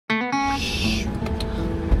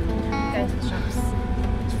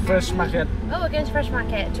fresh market. Oh, we're going to fresh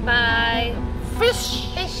market to buy fish.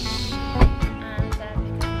 And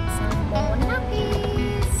pick up some more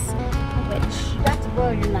nappies. Which that's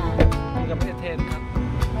very nice. กับประเทศครับ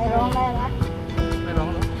ไม่ร้องได้นะ ไม่ร้อง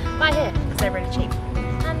หรอก buy here because they're really cheap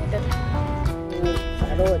and good. สา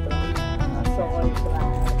โรจน์โซนสลา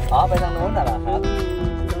อ๋อไปทางโน้นน่ะเหรอครับ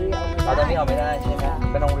เราจะไม่เอาไม่ได้ใช่ไหม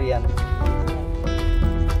ไปโรงเรียน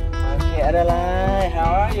โอเคอะไร How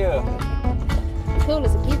are you Cool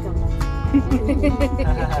as a cucumber.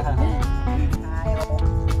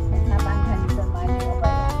 ถ้าบ้านฉันสบายเข้าไป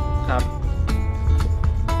ครับ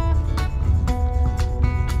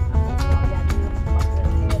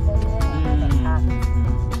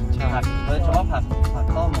ผักโดยเฉพาะผัก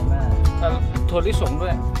ต้มของแม่ ถั่วลิสงด้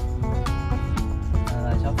วย อะไร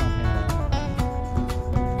ชอบฟังเพลง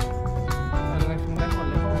อะไรฟังได้หมด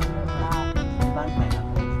เลย บ้านใครครับ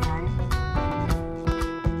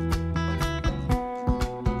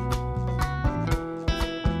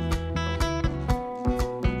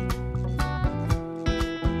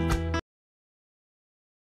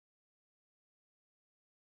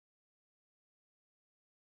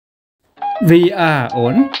We are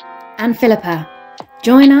on And Philippa.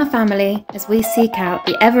 Join our family as we seek out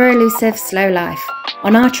the ever-elusive slow life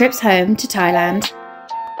on our trips home to Thailand.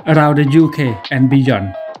 around the UK and beyond.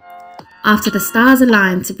 After the stars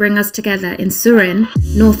aligned to bring us together in Surin,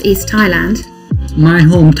 northeast Thailand, My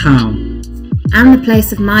hometown. and the place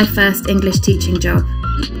of my first English teaching job,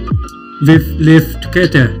 We've lived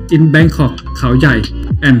together in Bangkok, Khao Yai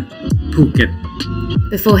and Phuket.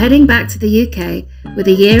 before heading back to the UK with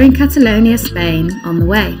a year in Catalonia, Spain on the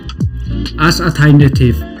way. As a Thai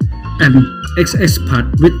native and ex-expat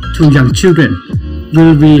with 2 young children,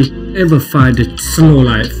 will we ever find the slow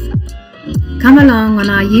life? Come along on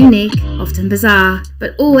our unique, often bizarre, but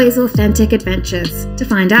always authentic adventures to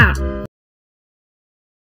find out.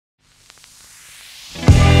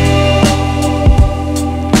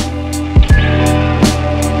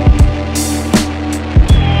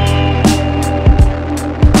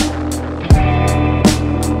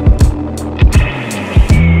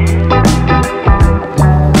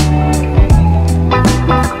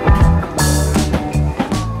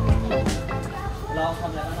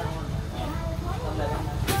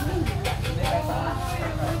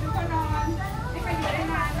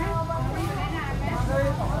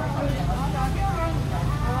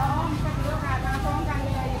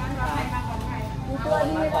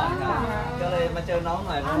ก็เลยมาเจอน้องห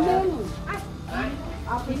น่อยเพรา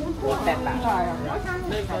ะว่าแตกต่าง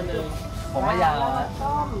ผมว่ายาวนะ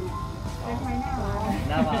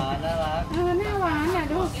หน้าหวานน่ารัก หน้าหวานเนี่ย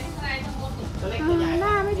ดูหน้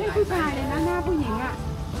าไม่ใช่ผู้ชายเลยนะหน้าผู้หญิงอ่ะ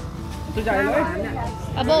ตัวใหญ่เลย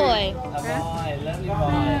A boy. บอยเลิฟลี่บอ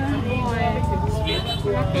ยบิ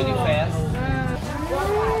วตี้เฟส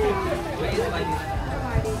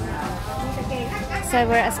So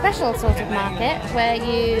we're at a special sort of market where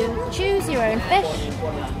you choose your own fish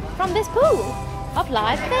from this pool of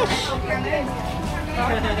live fish.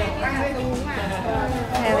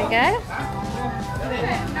 There we go.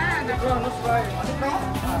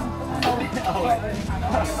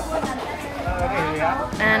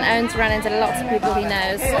 And Owen's run into lots of people he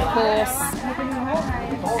knows, of course.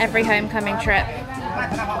 Every homecoming trip.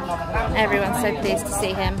 Everyone's so pleased to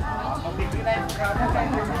see him.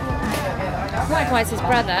 Likewise his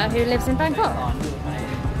brother, who lives in Bangkok.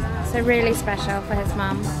 So really special for his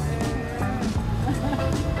mum.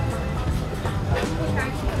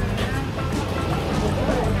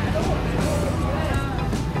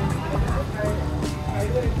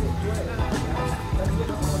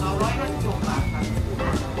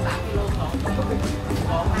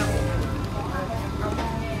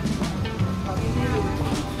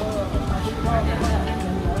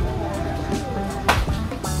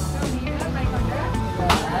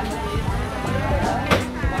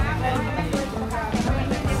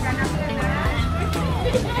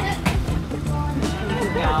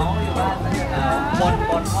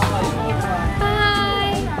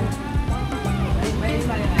 Bye!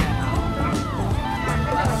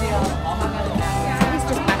 He's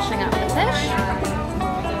just bashing up the fish.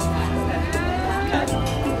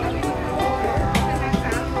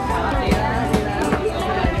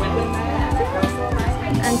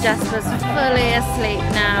 And Jess was fully asleep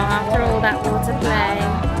now after all that water play.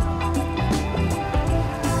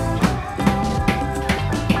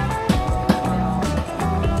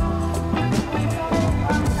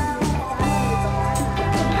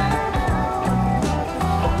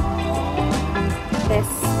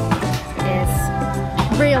 This is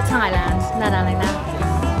real Thailand,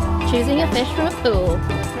 choosing your fish from a pool.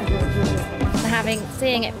 We're having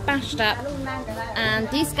seeing it bashed up and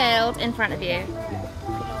descaled in front of you.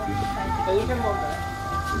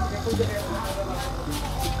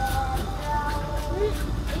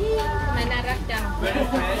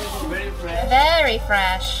 Very fresh. Very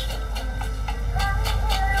fresh.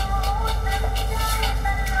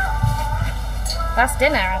 That's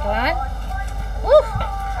dinner, Adeline. Woo!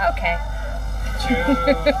 Okay.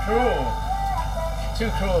 Too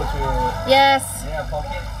cruel to Yes.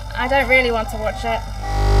 pocket. I don't really want to watch it.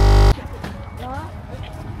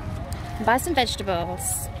 Buy some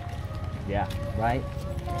vegetables. Yeah, right.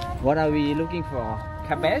 What are we looking for?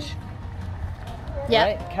 Cabbage? Yeah.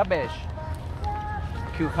 Right? Cabbage.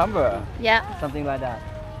 Cucumber. Yeah. Something like that.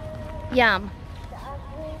 Yum.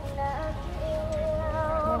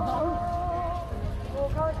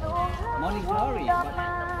 Morning glory.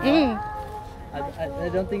 Mmm. I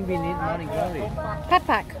don't think we need morning glory. Pad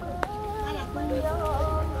pack.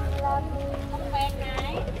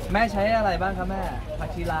 แม่ใช้อะไรบ้างครับแม่ผัก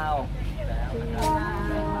ชีลาว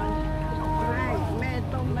แม่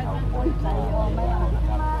ต้มแม่ใส่ยอมไหม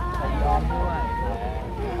ใส่ยอมด้วย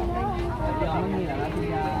ใส่ยอมไม่มีเหรอครับคุณ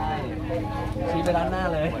ยายชี้ไปร้านหน้า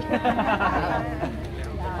เลย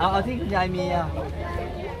เอาที่คุณยายมีอ่ะ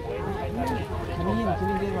ขมิ้น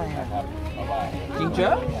เรียกอะไรอ่ะ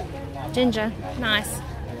ginger Ginger. Nice.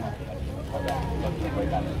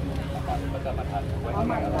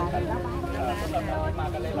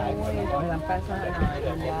 ให้ทำแป้งซ่าหน่อยคุ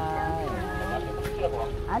ณยาย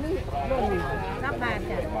อันนี้ลูกน้ำปลา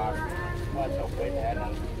จ้ะ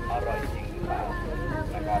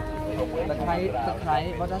ตะไคร้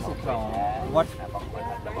วัตถุสุกสอง what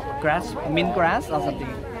grass mint grass or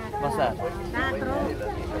something what's that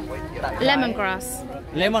Lemongrass.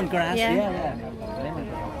 lemon grass Yeah. yeah lemon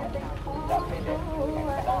grass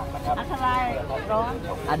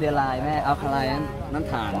อะเดลายแม่เอาคาไลนั่น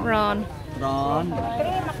ฐาน Ron. ร้อน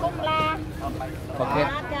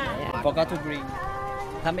forgot to bring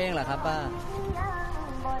ทำเองเหรอครับป้า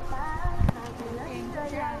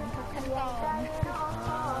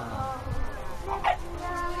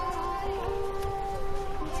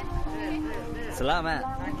สลาแม่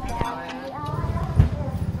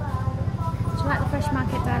Do you like the fresh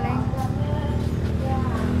market, darling?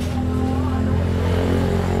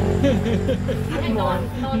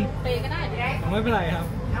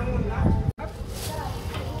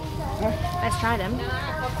 Let's try them.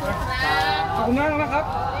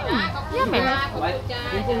 Yummy.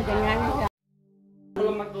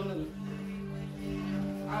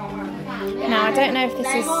 Now, I don't know if this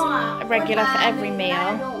is regular for every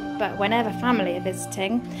meal, but whenever family are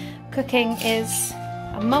visiting, cooking is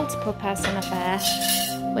a multiple person affair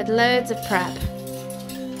with loads of prep.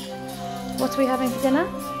 What are we having for dinner?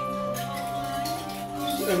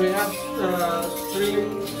 We have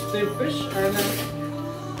steamed fish and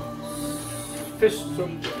fish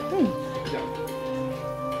soup.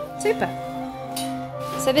 Super.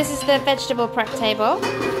 So this is the vegetable prep table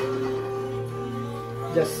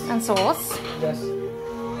Yes. and sauce. Yes.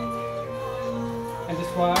 And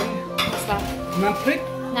this one, What's that? namprik.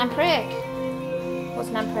 Namprik. What's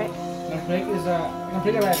namprik? Namprik is a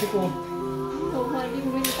namprikอะไรพี่กู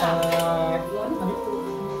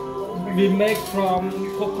we make from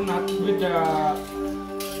coconut with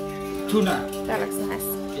tuna. That looks nice.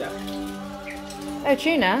 Yeah. Oh,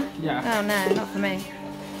 tuna? Yeah. Oh no, not for me.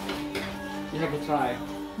 You have to try.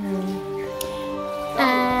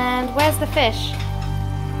 And where's the fish?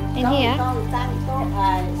 In here?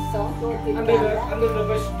 Under the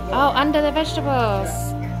vegetable. Oh, under the vegetables.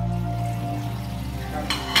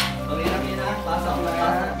 ตรงนี้นะพี่นะปลาสองนะเ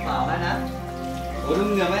ปล่าให้นะโอ้ดู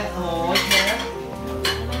เหงื่อไหมโอ้ยเชฟ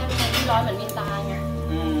ร้อนเหมือนมีตาไง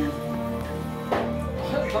อ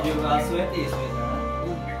ยู่สวีทตี้สวีทนะ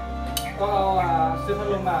ก็เอาซื้อพัด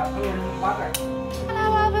ลมวัดอ่ะ Hello,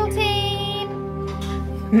 Ovaltine.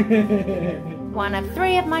 One of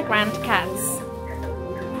 3 of my grand cats.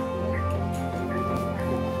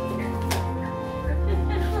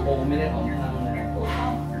 Oh,ไม่ได้ของทางนะ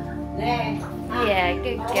Yeah,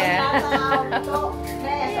 good girl.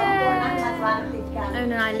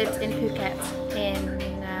 Owen and I lived in Phuket in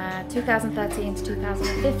 2013 to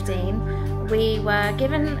 2015. We were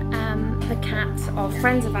given the cat of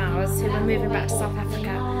friends of ours who were moving back to South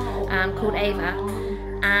Africa called Ava.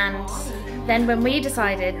 And then when we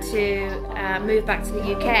decided to move back to the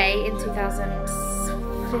UK in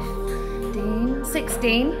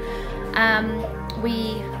 2016, we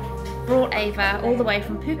brought Ava all the way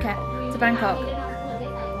from Phuket to Bangkok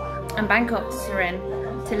and Bangkok to Sinarin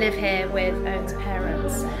to live here with Owen's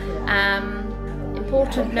parents.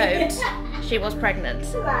 Important note, she was pregnant.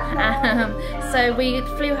 So we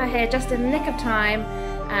flew her here just in the nick of time.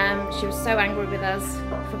 She was so angry with us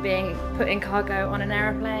for being put in cargo on an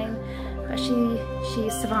aeroplane, but she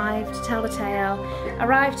survived to tell the tale,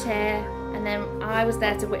 arrived here, and then I was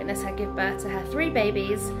there to witness her give birth to her 3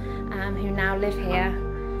 babies who now live here.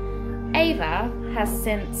 Ava has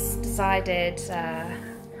since decided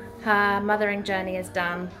her mothering journey is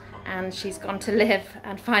done and she's gone to live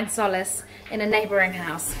and find solace in a neighbouring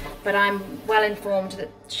house, but I'm well informed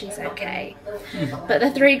that she's okay. But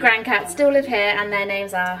the 3 grandcats still live here and their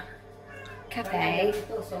names are Cafe,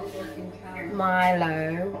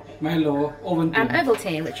 Milo, Ovaltine, and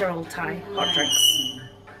Ovaltine, which are all Thai hot drinks.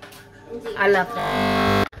 I love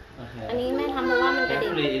them.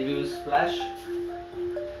 Carefully, it will splash.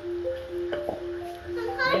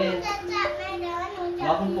 ร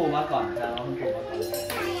อคุณปู่มาก่อนจะรอคุณปู่มาก่อน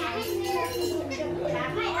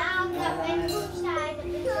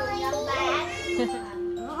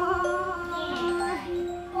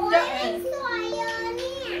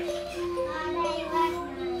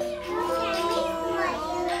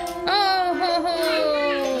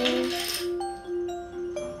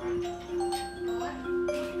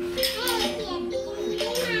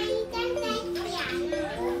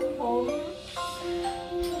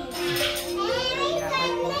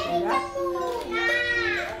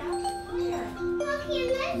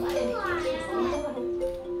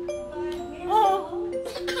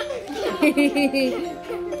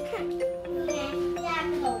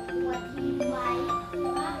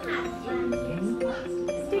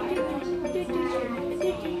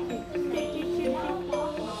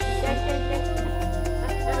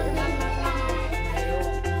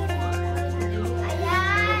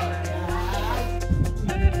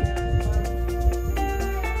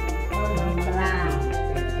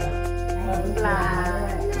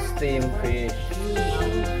Steam fish.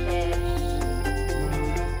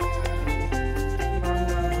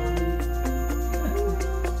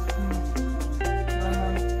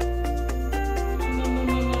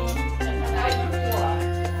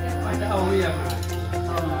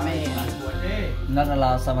 Not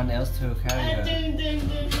allow someone else to carry her.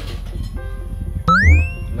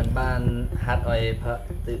 มันบ้านฮัดออยพระ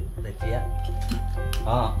ตึกเดเจีย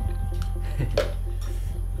อ๋อ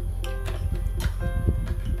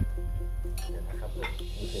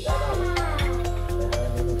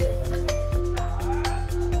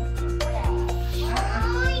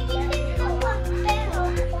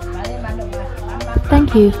Thank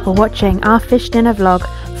you for watching our fish dinner vlog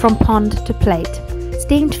from pond to plate.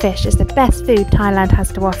 Steamed fish is the best food Thailand has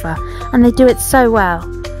to offer, and they do it so well.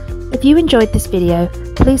 If you enjoyed this video,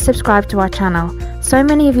 please subscribe to our channel. So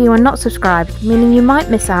many of you are not subscribed, meaning you might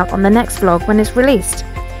miss out on the next vlog when it's released.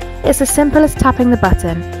 It's as simple as tapping the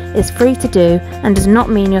button. It's free to do and does not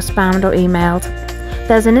mean you're spammed or emailed.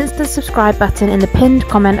 There's an instant subscribe button in the pinned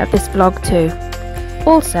comment of this vlog too.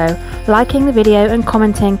 Also, liking the video and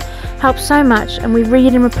commenting helps so much, and we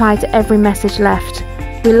read and reply to every message left.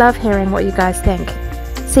 We love hearing what you guys think.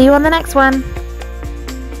 See you on the next one!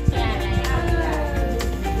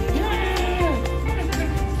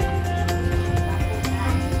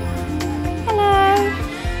 Hello!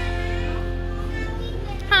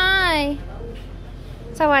 Hi!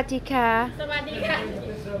 Sawadika!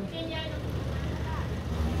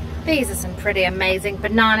 These are some pretty amazing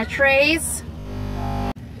banana trees.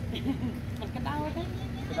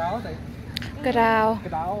 Gadao.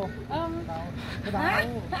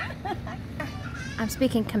 I'm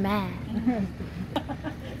speaking Khmer.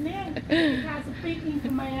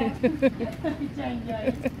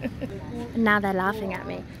 Now they're laughing at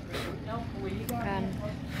me.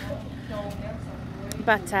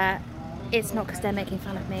 But it's not because they're making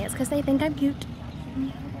fun of me, it's because they think I'm cute.